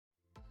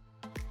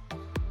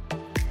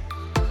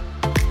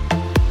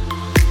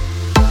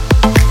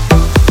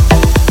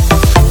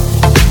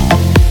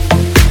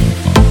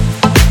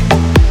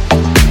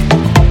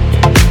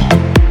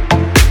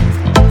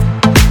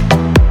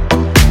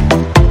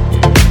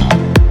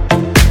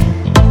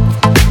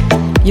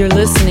You're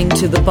listening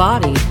to The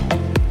Body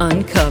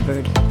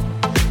Uncovered.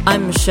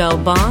 I'm Michelle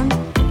Bond,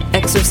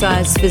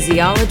 exercise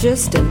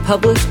physiologist and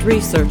published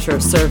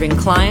researcher serving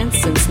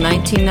clients since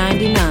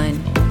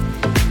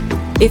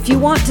 1999. If you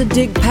want to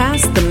dig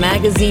past the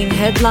magazine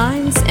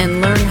headlines and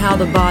learn how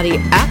the body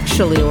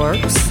actually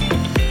works,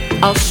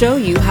 I'll show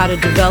you how to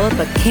develop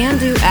a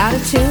can-do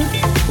attitude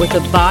with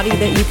a body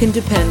that you can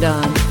depend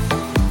on.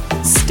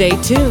 Stay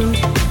tuned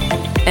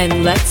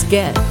and let's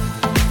get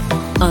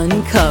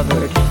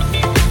uncovered.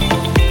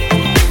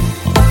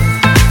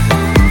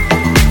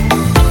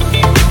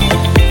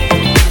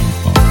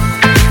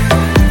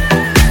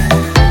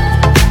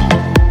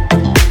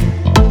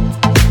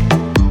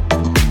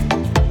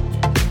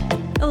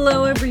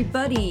 Hello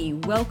everybody,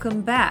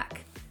 welcome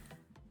back.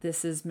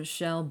 This is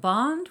Michelle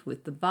Bond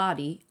with The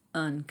Body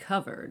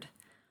Uncovered.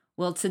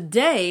 Well,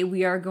 today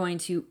we are going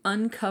to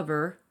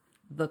uncover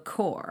the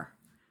core.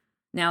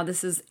 Now,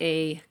 this is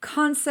a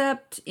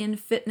concept in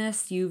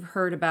fitness you've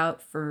heard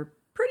about for a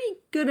pretty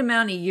good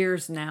amount of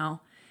years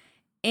now.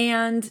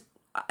 And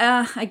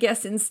I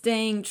guess in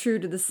staying true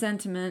to the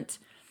sentiment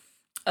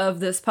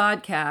of this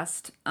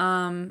podcast,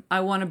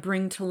 I want to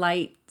bring to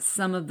light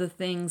some of the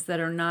things that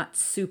are not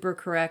super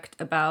correct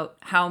about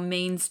how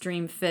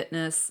mainstream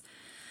fitness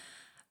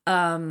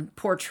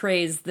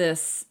portrays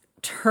this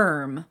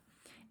term.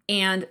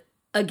 And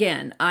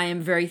again, I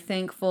am very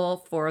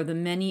thankful for the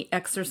many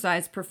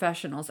exercise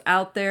professionals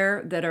out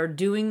there that are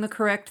doing the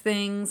correct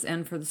things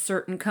and for the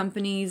certain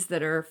companies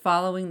that are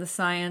following the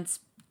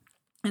science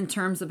in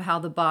terms of how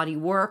the body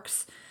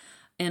works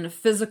in a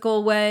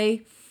physical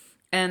way.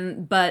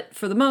 But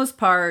for the most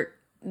part,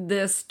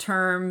 this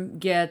term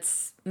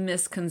gets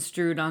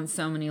misconstrued on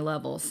so many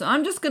levels. So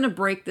I'm just going to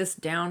break this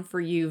down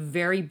for you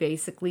very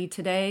basically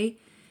today.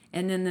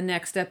 And then the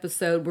next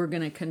episode, we're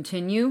going to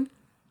continue.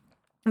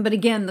 But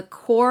again, the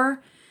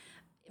core,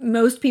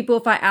 most people,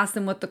 if I ask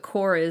them what the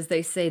core is,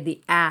 they say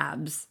the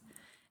abs.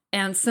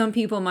 And some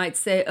people might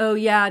say, oh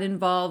yeah, it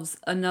involves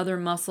another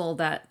muscle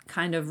that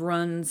kind of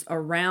runs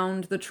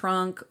around the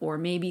trunk or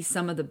maybe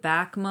some of the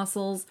back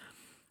muscles.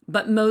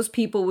 But most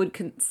people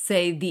would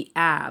say the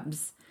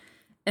abs.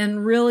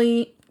 And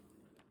really,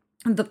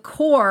 the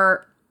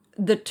core,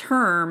 the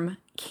term,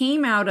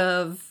 came out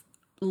of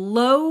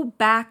low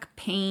back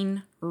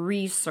pain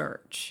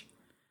research.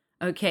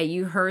 Okay,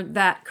 you heard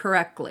that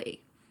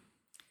correctly.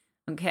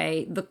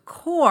 Okay, the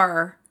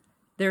core,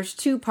 there's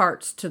two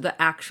parts to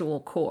the actual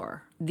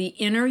core. The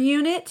inner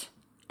unit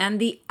and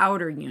the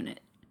outer unit.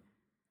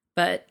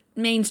 But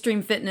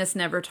mainstream fitness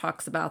never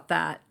talks about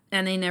that.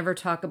 And they never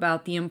talk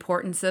about the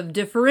importance of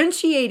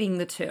differentiating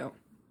the two.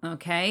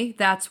 Okay,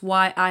 that's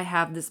why I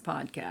have this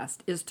podcast,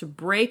 is to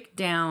break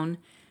down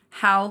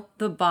how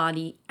the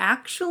body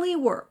actually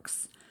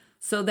works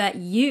so that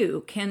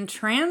you can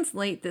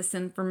translate this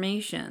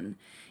information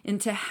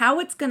into how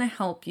it's going to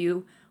help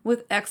you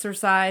with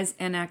exercise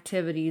and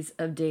activities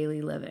of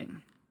daily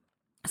living.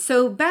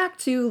 So back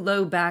to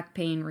low back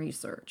pain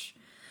research.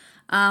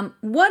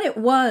 What it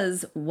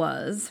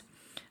was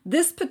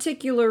this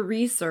particular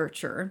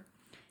researcher,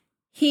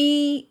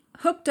 he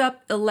hooked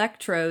up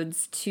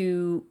electrodes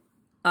to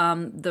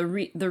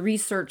the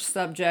research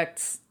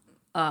subject's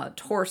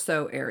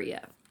torso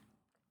area.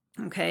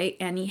 Okay,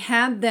 and he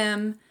had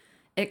them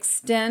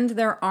extend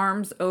their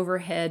arms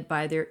overhead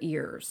by their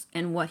ears.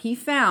 And what he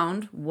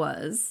found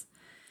was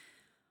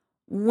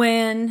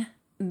when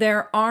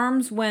their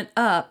arms went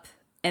up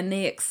and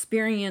they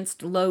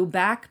experienced low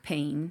back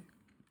pain,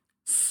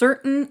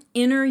 certain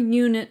inner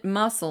unit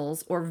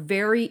muscles or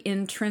very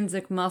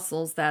intrinsic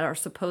muscles that are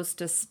supposed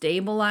to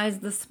stabilize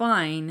the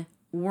spine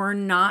were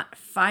not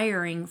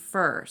firing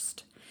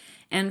first.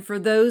 And for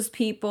those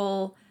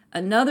people,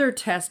 another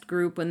test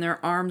group, when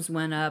their arms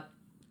went up,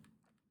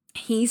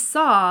 he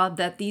saw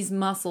that these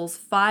muscles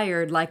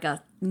fired like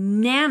a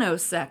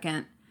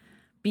nanosecond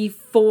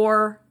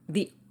before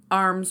the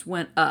arms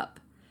went up.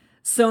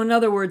 So in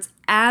other words,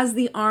 as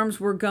the arms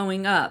were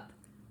going up,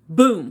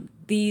 boom,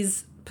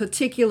 these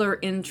particular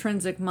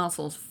intrinsic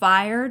muscles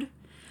fired,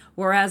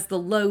 whereas the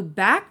low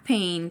back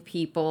pain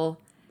people,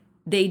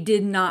 they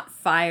did not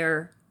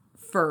fire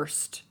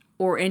first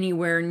or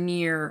anywhere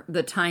near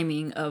the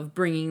timing of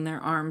bringing their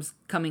arms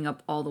coming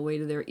up all the way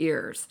to their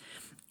ears.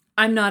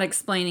 I'm not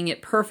explaining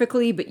it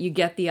perfectly, but you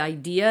get the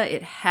idea.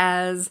 It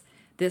has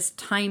this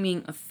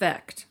timing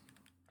effect.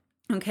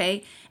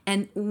 Okay?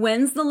 And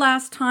when's the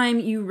last time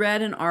you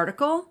read an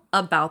article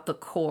about the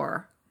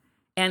core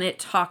and it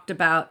talked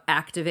about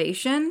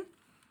activation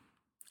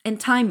and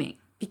timing?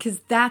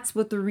 Because that's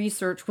what the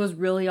research was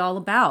really all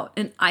about.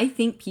 And I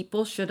think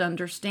people should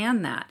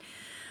understand that.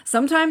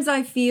 Sometimes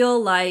I feel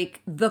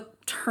like the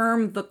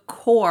term the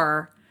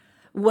core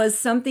was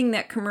something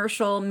that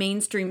commercial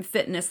mainstream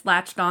fitness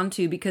latched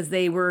onto because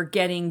they were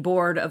getting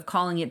bored of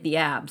calling it the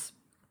abs.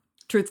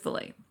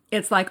 Truthfully.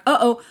 It's like,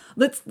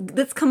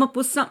 let's come up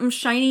with something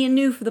shiny and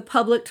new for the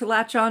public to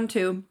latch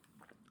onto.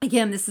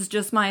 Again, this is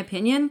just my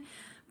opinion,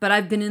 but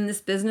I've been in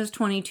this business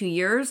 22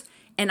 years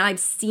and I've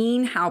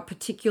seen how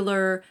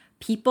particular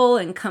people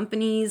and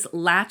companies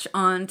latch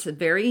on to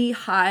very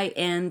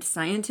high-end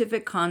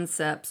scientific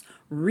concepts,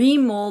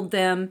 remold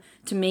them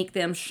to make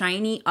them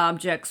shiny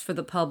objects for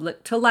the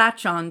public to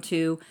latch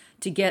onto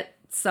to get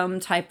some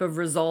type of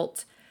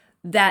result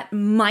that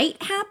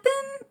might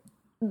happen,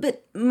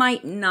 but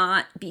might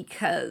not,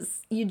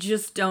 because you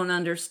just don't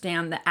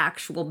understand the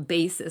actual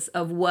basis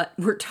of what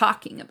we're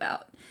talking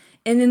about.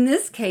 And in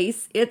this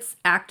case, it's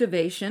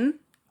activation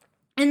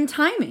and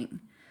timing.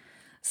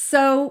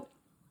 So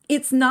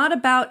it's not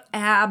about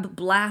ab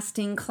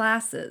blasting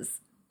classes.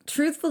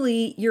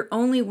 Truthfully, you're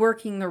only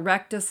working the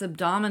rectus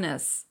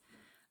abdominis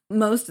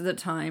most of the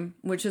time,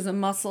 which is a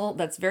muscle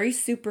that's very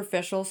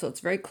superficial, so it's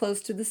very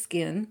close to the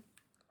skin.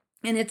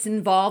 And it's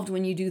involved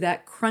when you do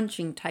that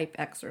crunching type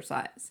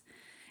exercise.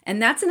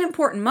 And that's an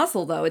important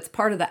muscle, though. It's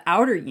part of the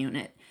outer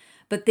unit.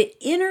 But the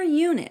inner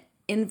unit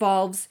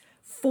involves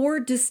 4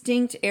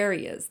 distinct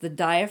areas: the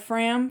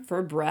diaphragm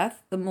for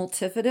breath, the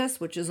multifidus,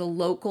 which is a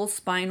local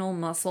spinal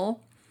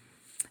muscle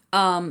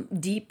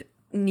deep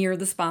near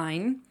the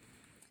spine,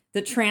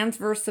 the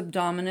transverse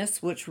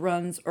abdominis, which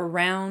runs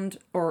around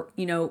or,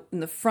 in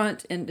the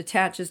front and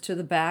attaches to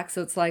the back.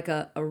 So it's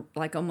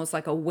like almost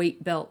like a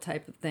weight belt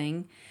type of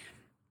thing,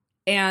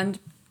 and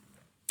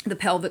the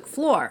pelvic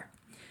floor.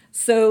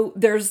 So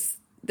there's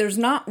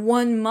not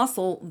one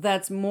muscle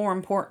that's more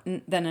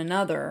important than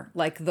another,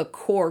 like the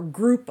core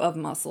group of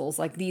muscles,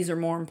 like these are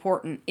more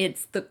important.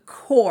 It's the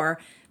core,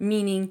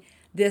 meaning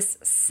this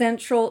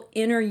central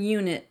inner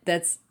unit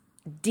that's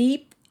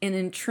deep in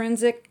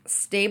intrinsic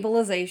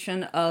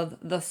stabilization of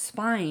the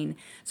spine.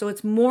 So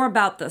it's more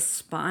about the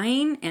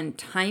spine and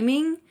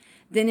timing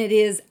than it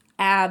is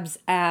abs.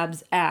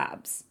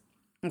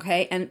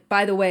 Okay? And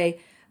by the way,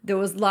 there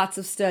was lots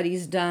of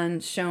studies done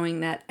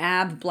showing that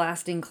ab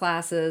blasting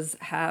classes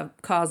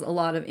cause a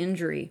lot of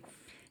injury.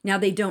 Now,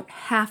 they don't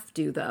have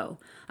to, though.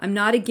 I'm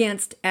not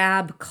against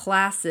ab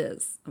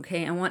classes,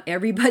 okay? I want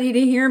everybody to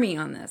hear me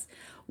on this.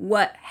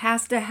 What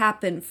has to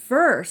happen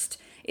first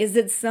is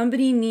that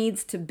somebody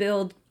needs to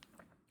build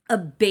a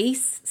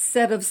base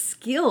set of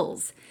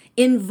skills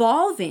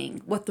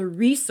involving what the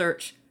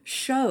research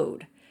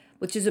showed,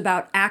 which is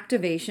about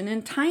activation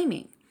and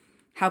timing.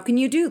 How can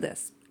you do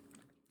this?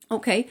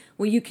 Okay,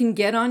 well, you can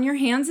get on your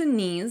hands and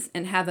knees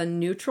and have a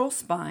neutral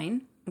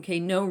spine. Okay,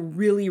 no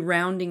really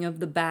rounding of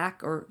the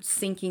back or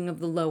sinking of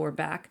the lower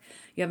back.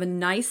 You have a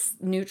nice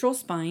neutral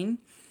spine.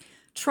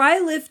 Try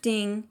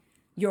lifting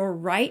your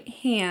right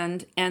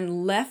hand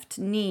and left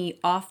knee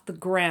off the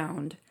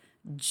ground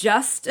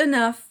just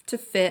enough to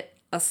fit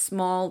a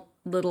small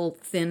little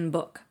thin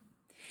book.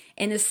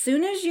 And as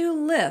soon as you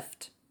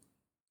lift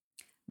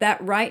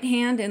that right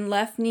hand and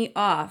left knee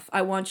off,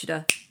 I want you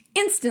to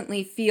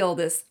instantly feel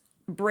this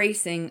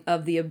bracing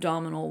of the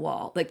abdominal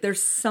wall. Like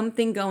there's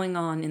something going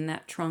on in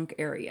that trunk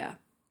area.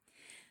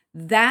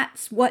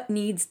 That's what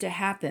needs to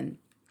happen.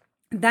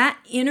 That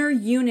inner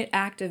unit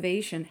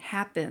activation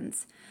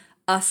happens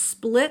a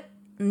split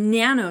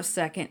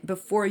nanosecond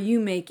before you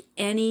make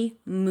any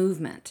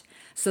movement.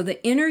 So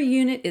the inner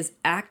unit is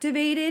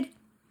activated.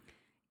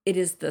 It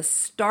is the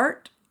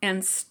start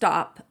and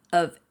stop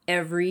of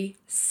every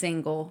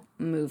single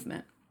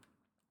movement.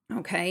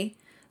 Okay?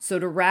 So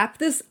to wrap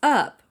this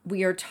up,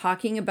 we are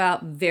talking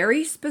about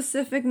very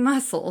specific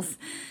muscles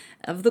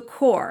of the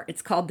core.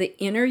 It's called the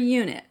inner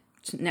unit.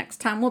 Next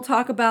time we'll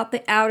talk about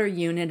the outer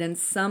unit and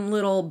some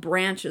little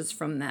branches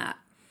from that.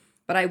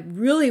 But I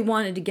really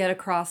wanted to get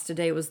across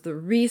today was the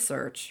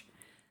research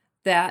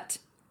that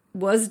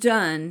was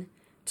done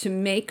to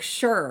make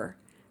sure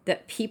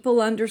that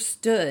people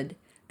understood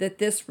that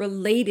this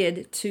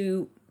related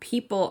to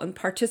people and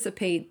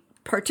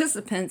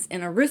participants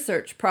in a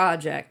research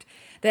project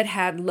that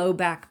had low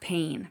back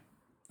pain.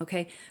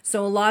 Okay,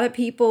 so a lot of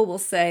people will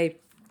say,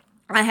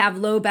 I have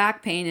low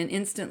back pain, and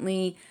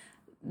instantly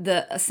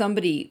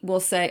somebody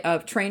will say, a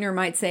trainer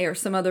might say, or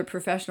some other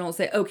professional will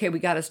say, okay, we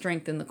got to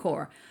strengthen the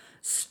core.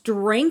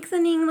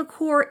 Strengthening the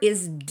core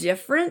is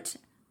different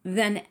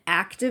than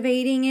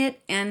activating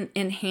it and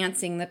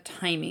enhancing the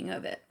timing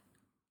of it.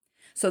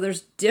 So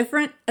there's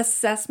different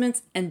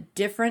assessments and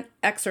different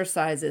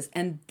exercises,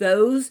 and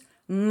those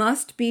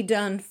must be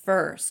done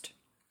first.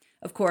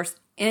 Of course,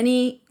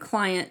 any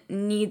client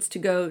needs to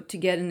go to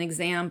get an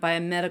exam by a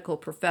medical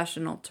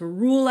professional to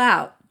rule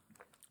out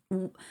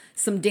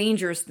some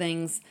dangerous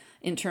things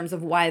in terms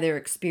of why they're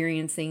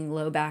experiencing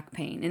low back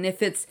pain. And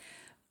if it's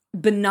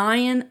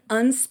benign,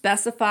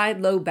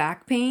 unspecified low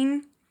back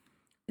pain,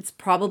 it's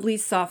probably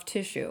soft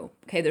tissue.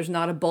 Okay, there's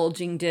not a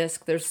bulging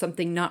disc, there's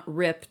something not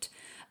ripped,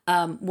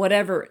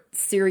 whatever,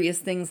 serious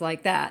things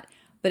like that.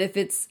 But if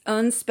it's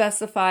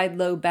unspecified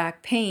low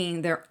back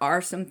pain, there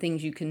are some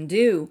things you can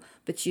do,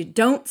 but you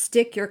don't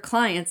stick your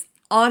clients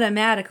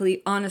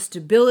automatically on a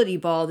stability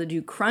ball to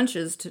do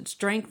crunches to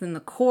strengthen the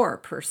core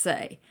per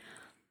se.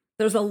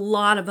 There's a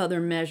lot of other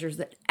measures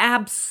that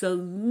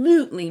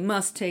absolutely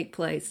must take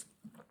place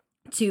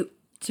to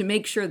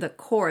make sure the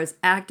core is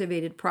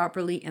activated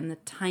properly and the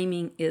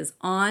timing is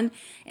on,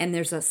 and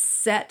there's a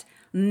set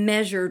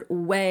measured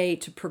way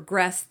to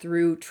progress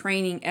through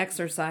training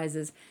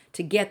exercises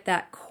to get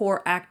that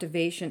core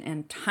activation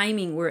and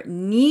timing where it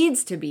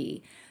needs to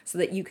be so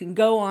that you can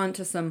go on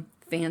to some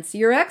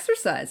fancier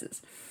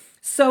exercises.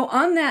 So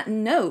on that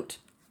note,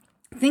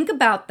 think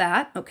about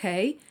that,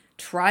 okay?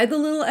 Try the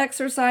little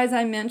exercise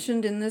I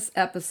mentioned in this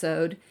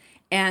episode,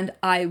 and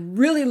I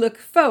really look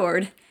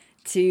forward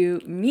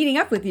to meeting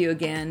up with you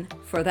again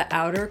for the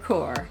outer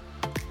core.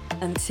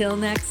 Until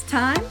next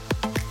time,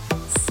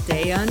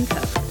 stay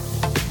uncovered.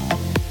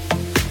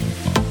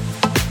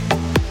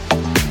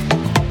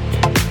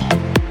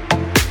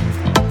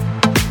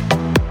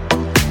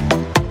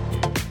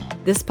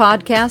 This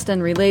podcast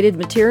and related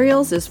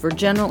materials is for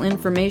general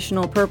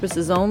informational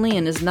purposes only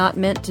and is not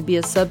meant to be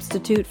a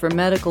substitute for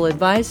medical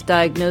advice,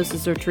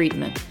 diagnosis, or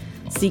treatment.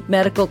 Seek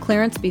medical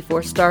clearance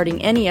before starting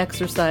any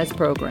exercise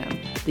program.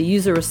 The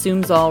user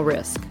assumes all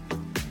risk.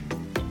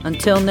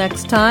 Until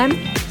next time,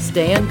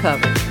 stay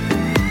uncovered.